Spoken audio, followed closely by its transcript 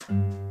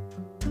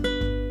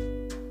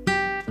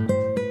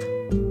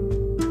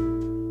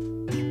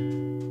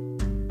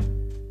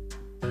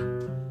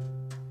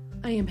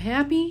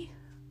happy,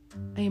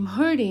 I am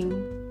hurting,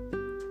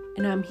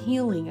 and I'm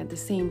healing at the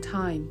same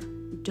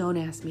time. Don't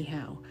ask me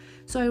how.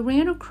 So I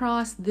ran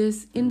across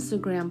this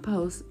Instagram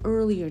post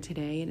earlier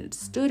today, and it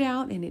stood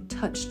out and it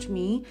touched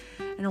me,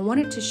 and I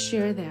wanted to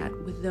share that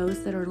with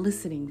those that are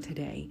listening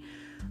today.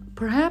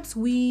 Perhaps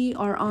we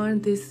are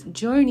on this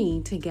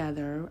journey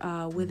together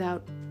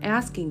without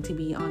asking to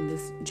be on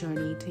this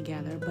journey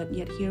together, but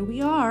yet here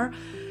we are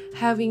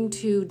having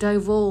to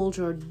divulge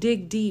or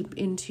dig deep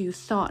into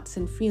thoughts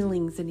and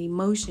feelings and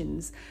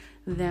emotions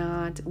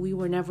that we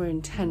were never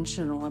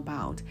intentional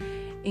about.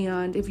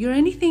 And if you're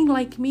anything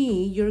like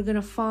me, you're going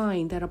to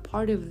find that a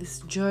part of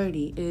this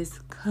journey is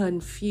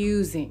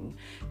confusing,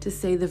 to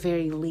say the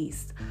very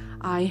least.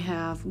 I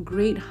have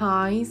great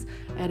highs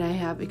and I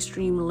have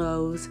extreme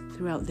lows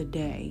throughout the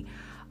day.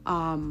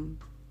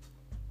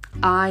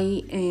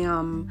 I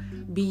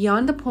am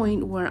beyond the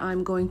point where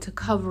I'm going to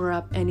cover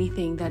up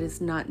anything that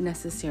is not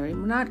necessary.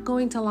 I'm not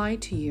going to lie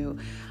to you.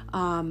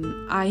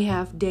 I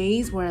have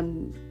days where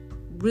I'm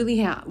really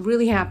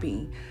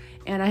happy.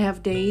 And I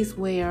have days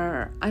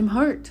where I'm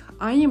hurt.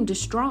 I am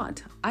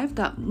distraught. I've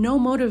got no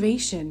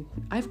motivation.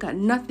 I've got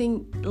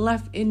nothing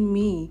left in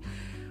me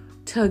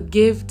to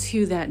give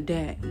to that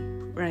day,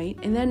 right?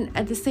 And then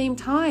at the same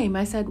time,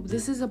 I said,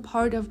 this is a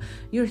part of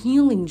your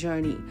healing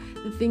journey.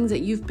 The things that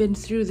you've been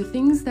through, the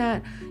things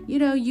that,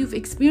 you've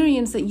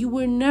experienced that you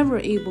were never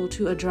able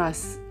to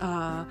address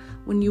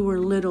when you were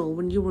little,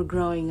 when you were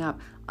growing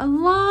up. A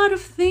lot of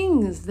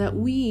things that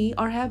we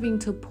are having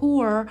to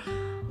pour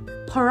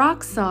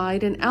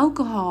peroxide and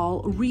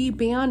alcohol,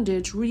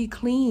 re-bandage,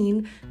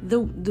 re-clean the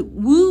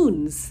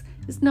wounds.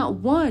 It's not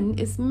one,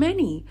 it's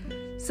many.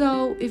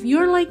 So if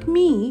you're like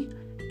me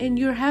and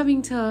you're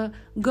having to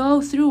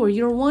go through, or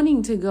you're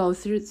wanting to go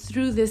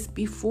through this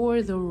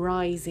before the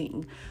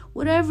rising,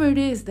 whatever it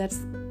is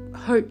that's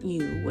hurt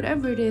you,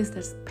 whatever it is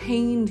that's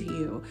pained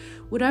you,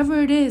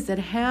 whatever it is that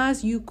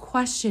has you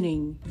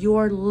questioning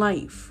your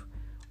life,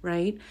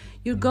 right?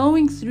 You're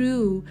going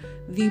through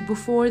the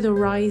before the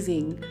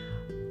rising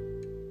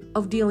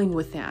of dealing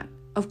with that,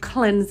 of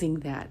cleansing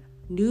that.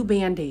 New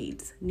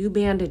band-aids, new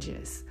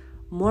bandages,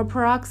 more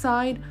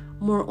peroxide,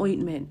 more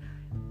ointment.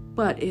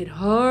 But it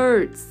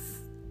hurts.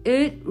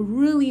 It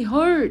really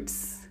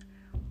hurts.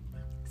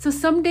 So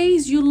some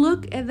days you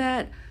look at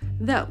that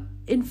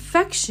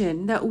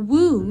infection, that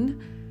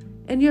wound,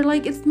 and you're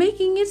like, it's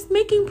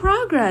making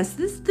progress.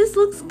 This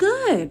looks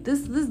good.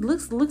 This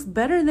looks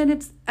better than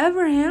it's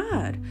ever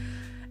had.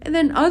 And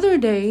then other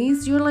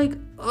days you're like,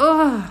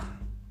 ugh.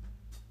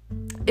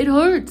 It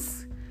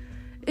hurts.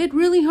 It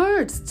really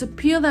hurts to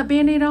peel that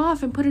Band-Aid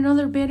off and put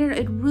another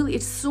Band-Aid.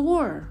 It's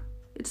sore.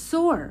 It's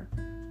sore,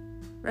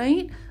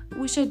 right? I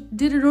wish I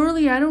did it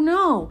earlier. I don't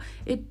know.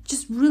 It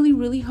just really,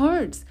 really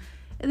hurts.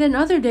 And then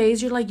other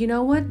days you're like, you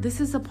know what?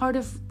 This is a part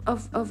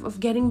of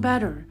getting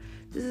better.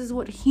 This is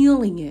what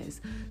healing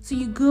is. So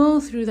you go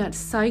through that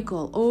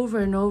cycle over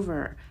and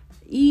over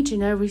each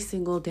and every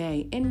single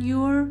day, and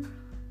you're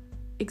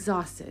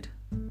exhausted.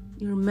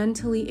 You're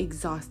mentally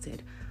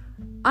exhausted.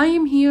 I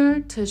am here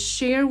to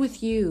share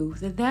with you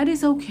that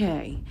is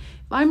okay.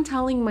 If I'm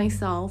telling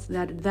myself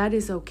that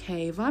is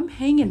okay, if I'm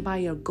hanging by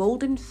a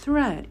golden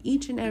thread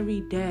each and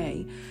every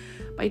day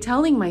by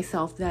telling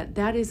myself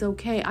that is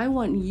okay, I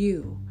want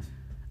you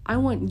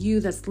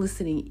that's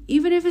listening,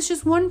 even if it's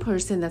just one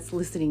person that's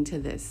listening to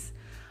this.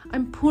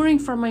 I'm pouring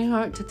from my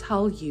heart to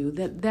tell you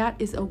that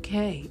is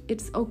okay.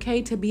 It's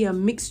okay to be a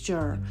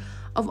mixture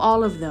of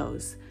all of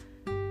those.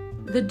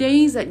 The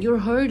days that you're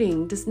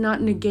hurting does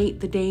not negate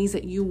the days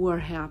that you were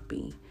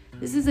happy.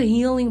 This is a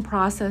healing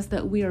process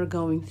that we are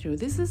going through.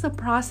 This is a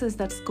process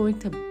that's going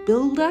to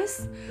build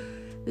us.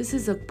 This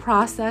is a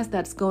process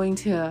that's going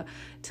to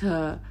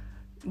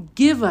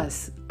give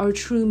us our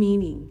true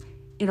meaning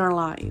in our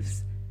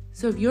lives.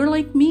 So if you're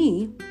like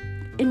me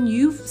and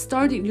you've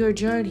started your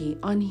journey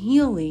on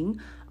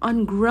healing,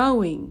 on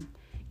growing,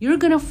 you're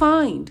going to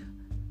find,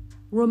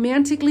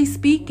 romantically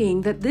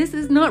speaking, that this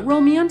is not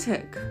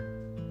romantic.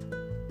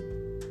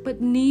 But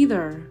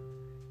neither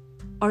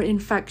are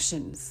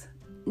infections.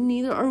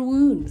 Neither are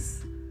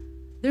wounds.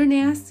 They're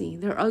nasty.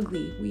 They're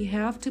ugly. We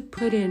have to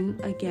put in,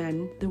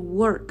 again, the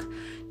work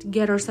to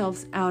get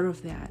ourselves out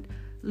of that.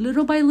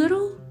 Little by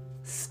little,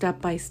 step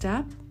by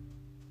step,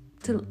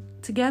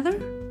 together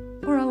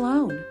or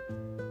alone.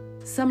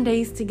 Some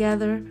days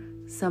together,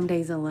 some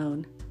days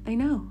alone. I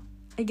know.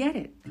 I get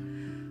it.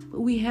 But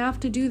we have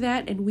to do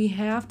that, and we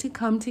have to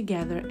come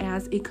together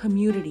as a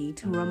community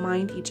to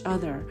remind each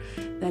other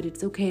that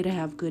it's okay to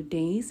have good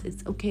days,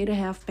 it's okay to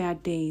have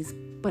bad days,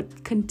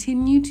 but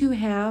continue to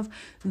have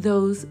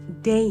those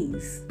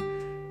days,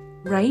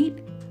 right?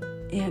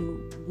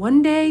 And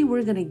one day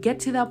we're going to get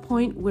to that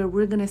point where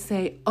we're going to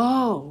say,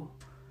 oh,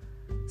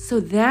 so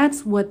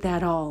that's what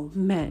that all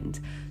meant.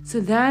 So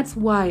that's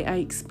why I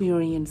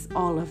experienced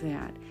all of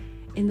that.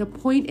 And the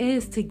point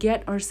is to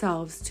get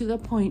ourselves to the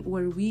point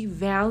where we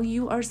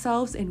value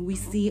ourselves and we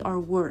see our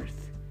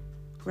worth,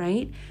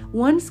 right?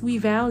 Once we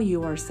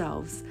value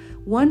ourselves,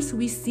 once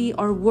we see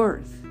our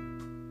worth,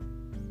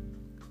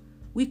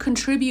 we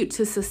contribute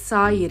to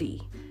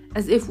society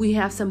as if we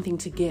have something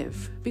to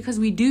give, because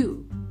we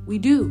do.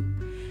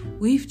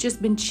 We've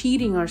just been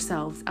cheating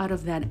ourselves out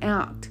of that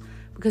act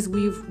because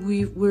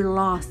we're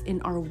lost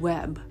in our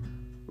web,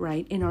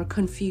 right? In our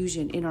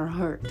confusion, in our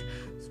hurt.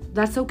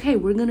 That's okay.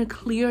 We're going to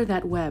clear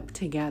that web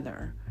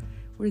together.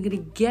 We're going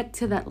to get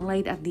to that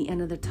light at the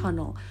end of the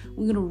tunnel.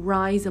 We're going to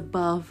rise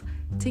above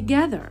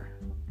together.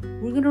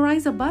 We're going to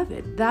rise above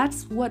it.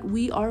 That's what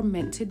we are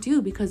meant to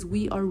do because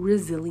we are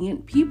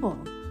resilient people,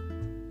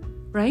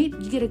 right?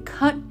 You get a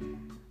cut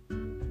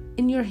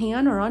in your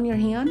hand or on your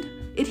hand,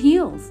 it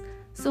heals.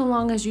 So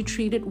long as you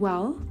treat it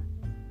well,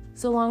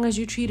 so long as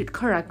you treat it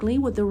correctly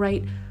with the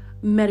right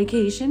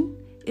medication,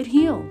 it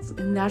heals.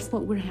 And that's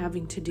what we're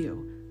having to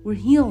do. We're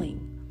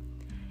healing.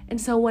 And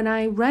so when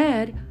I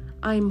read,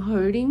 I'm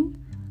hurting,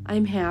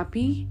 I'm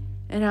happy,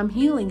 and I'm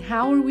healing,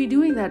 how are we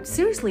doing that?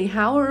 Seriously,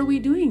 how are we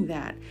doing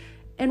that?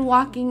 And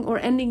walking or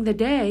ending the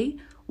day,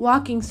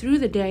 walking through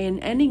the day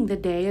and ending the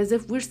day as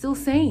if we're still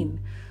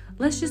sane.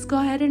 Let's just go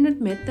ahead and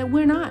admit that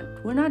we're not.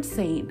 We're not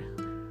sane.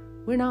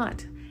 We're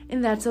not.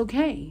 And that's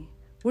okay.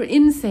 We're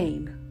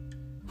insane.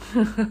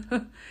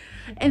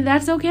 And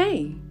that's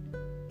okay.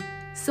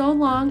 So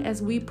long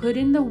as we put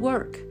in the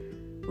work,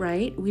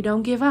 right? We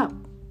don't give up.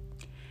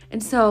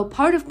 And so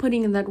part of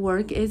putting in that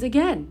work is,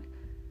 again,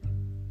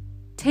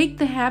 take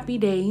the happy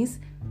days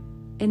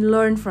and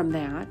learn from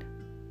that.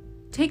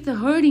 Take the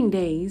hurting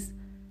days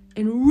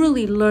and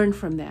really learn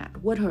from that.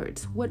 What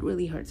hurts? What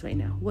really hurts right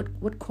now?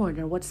 What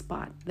corner? What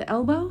spot? The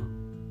elbow?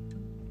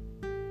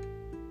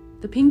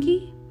 The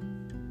pinky?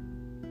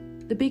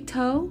 The big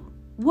toe?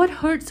 What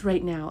hurts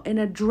right now? And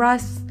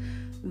address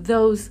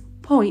those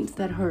points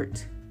that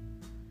hurt.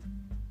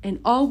 And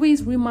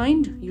always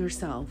remind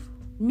yourself,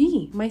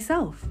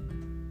 myself,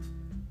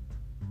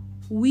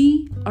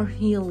 we are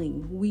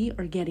healing. We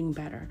are getting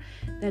better.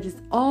 That is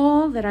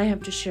all that I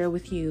have to share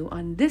with you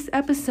on this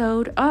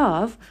episode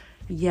of,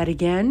 yet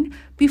again,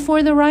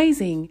 Before the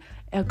Rising,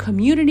 a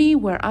community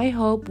where I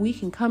hope we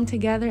can come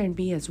together and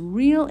be as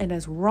real and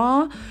as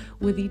raw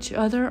with each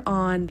other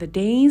on the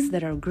days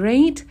that are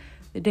great,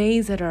 the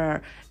days that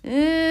are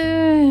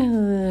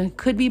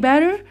could be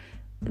better,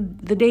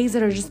 the days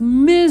that are just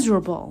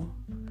miserable.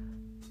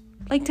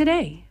 Like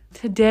today.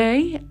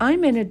 Today,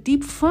 I'm in a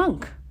deep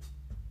funk.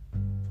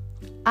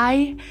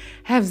 I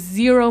have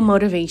zero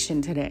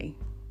motivation today.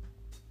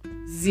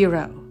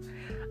 Zero.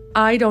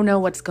 I don't know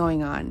what's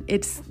going on.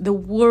 The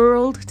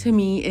world to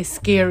me is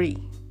scary.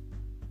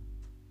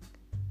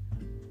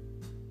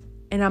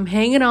 And I'm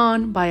hanging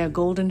on by a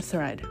golden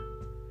thread.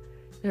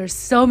 There are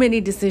so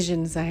many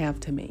decisions I have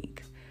to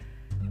make.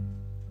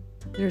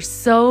 There's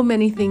so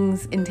many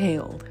things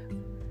entailed.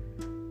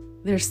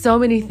 There's so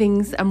many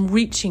things I'm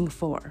reaching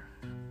for.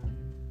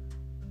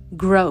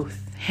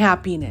 Growth,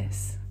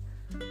 happiness,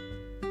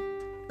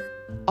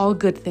 all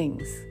good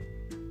things.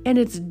 And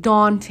it's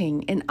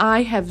daunting, and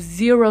I have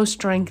zero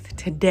strength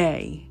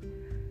today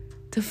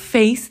to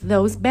face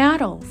those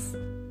battles.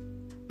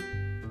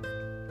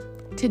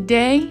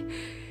 Today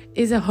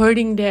is a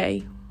hurting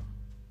day.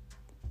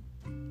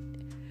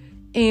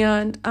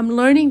 And I'm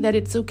learning that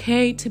it's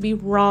okay to be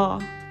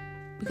raw,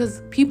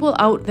 because people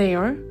out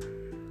there,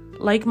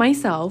 like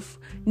myself,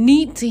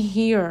 need to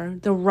hear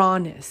the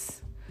rawness.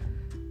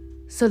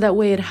 So that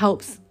way it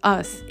helps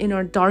us in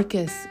our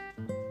darkest,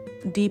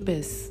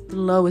 deepest,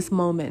 lowest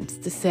moments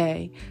to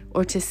say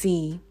or to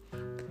see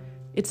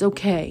it's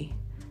okay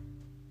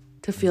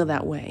to feel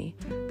that way,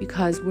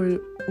 because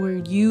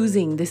we're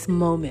using this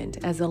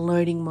moment as a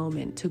learning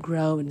moment to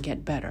grow and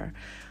get better.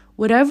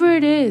 Whatever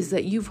it is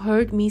that you've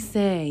heard me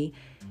say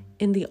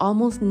in the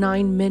almost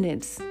 9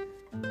 minutes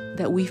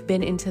that we've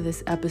been into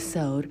this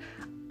episode,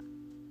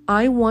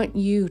 I want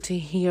you to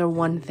hear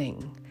one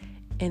thing,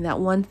 and that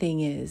one thing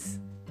is,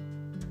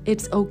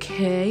 it's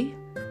okay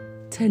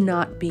to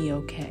not be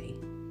okay,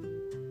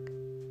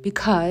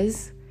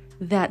 because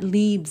that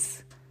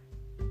leads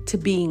to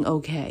being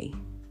okay.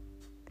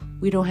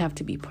 We don't have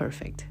to be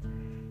perfect.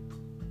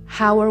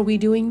 How are we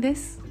doing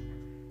this?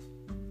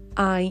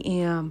 I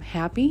am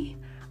happy.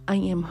 I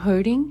am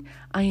hurting.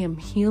 I am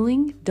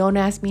healing. Don't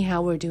ask me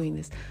how we're doing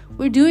this.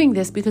 We're doing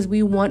this because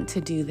we want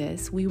to do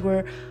this. We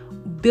were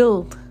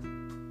built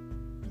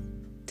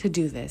to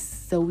do this.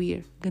 So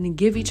we're going to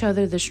give each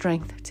other the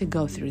strength to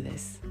go through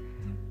this.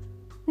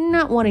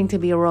 Not wanting to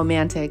be a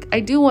romantic. I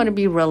do want to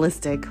be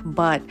realistic,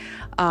 but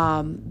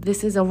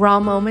this is a raw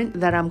moment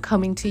that I'm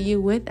coming to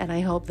you with, and I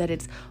hope that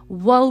it's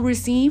well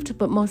received,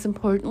 but most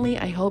importantly,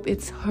 I hope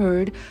it's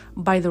heard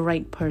by the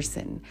right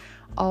person.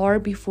 Our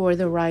Before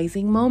the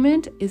Rising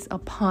moment is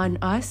upon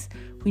us.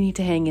 We need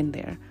to hang in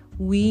there.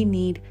 We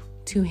need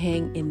to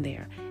hang in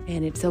there,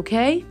 and it's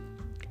okay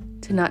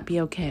to not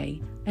be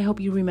okay. I hope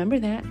you remember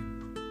that.